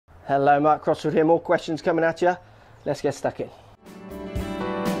Hello, Mark Crossfield here. More questions coming at you. Let's get stuck in.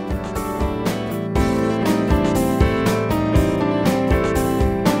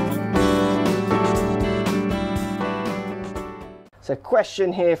 So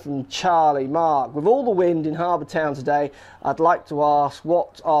question here from Charlie. Mark, with all the wind in Harbour Town today, I'd like to ask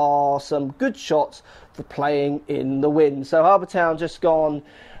what are some good shots for playing in the wind? So Harbour Town just gone,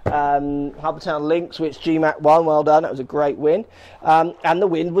 Harbour Town Links, which GMAC won, well done, that was a great win. And the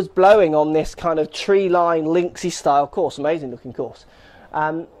wind was blowing on this kind of tree line linksy style course, amazing looking course.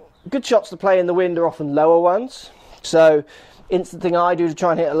 Good shots to play in the wind are often lower ones. So instant thing I do to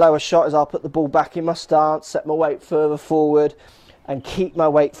try and hit a lower shot is I'll put the ball back in my stance, set my weight further forward, and keep my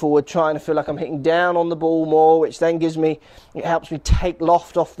weight forward, trying to feel like I'm hitting down on the ball more, which then it helps me take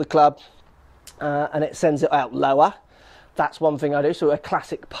loft off the club, and it sends it out lower. That's one thing I do, so a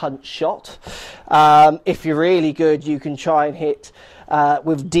classic punch shot. If you're really good, you can try and hit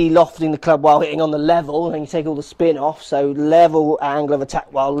with de-lofting the club while hitting on the level, and then you take all the spin off, so level angle of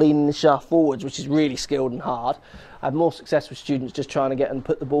attack while leaning the shaft forwards, which is really skilled and hard. I have more success with students just trying to get them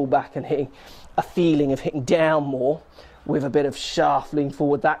put the ball back and hitting a feeling of hitting down more with a bit of shaft lean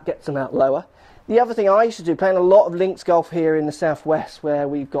forward. That gets them out lower. The other thing I used to do, playing a lot of links golf here in the southwest, where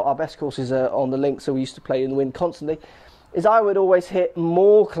we've got our best courses on the links, so we used to play in the wind constantly, is I would always hit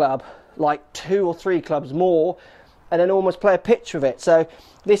more club, like 2 or 3 clubs more, and then almost play a pitch with it. So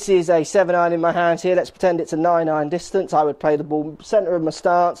this is a 7-iron in my hands here. Let's pretend it's a 9-iron distance. I would play the ball centre of my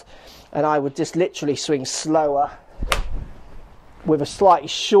stance, and I would just literally swing slower with a slightly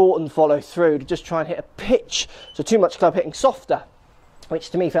shortened follow through to just try and hit a pitch. So too much club hitting softer, which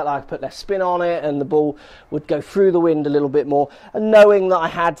to me felt like I could put less spin on it and the ball would go through the wind a little bit more. And knowing that I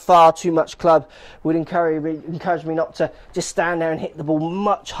had far too much club would encourage me not to just stand there and hit the ball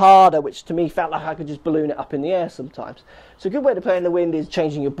much harder, which to me felt like I could just balloon it up in the air sometimes. So a good way to play in the wind is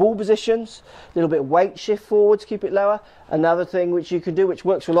changing your ball positions, a little bit of weight shift forwards, keep it lower. Another thing which you can do, which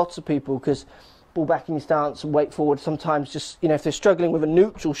works for lots of people, because ball back in your stance and weight forward, sometimes just, if they're struggling with a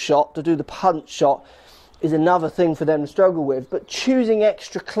neutral shot, to do the punch shot is another thing for them to struggle with. But choosing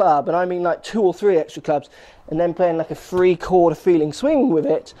extra club, and I mean like 2 or 3 extra clubs, and then playing like a 3/4 feeling swing with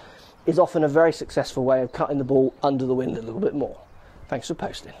it, is often a very successful way of cutting the ball under the wind a little bit more. Thanks for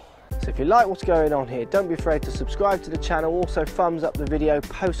posting. So if you like what's going on here, don't be afraid to subscribe to the channel. Also thumbs up the video,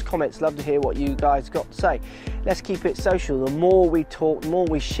 post comments, love to hear what you guys got to say. Let's keep it social. The more we talk, the more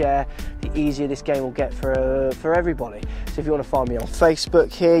we share, the easier this game will get for everybody. So if you want to find me on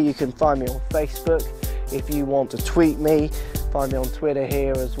Facebook here, you can find me on Facebook. If you want to tweet me, find me on Twitter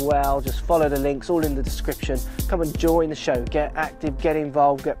here as well. Just follow the links, all in the description. Come and join the show, get active, get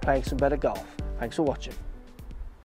involved, get playing some better golf. Thanks for watching.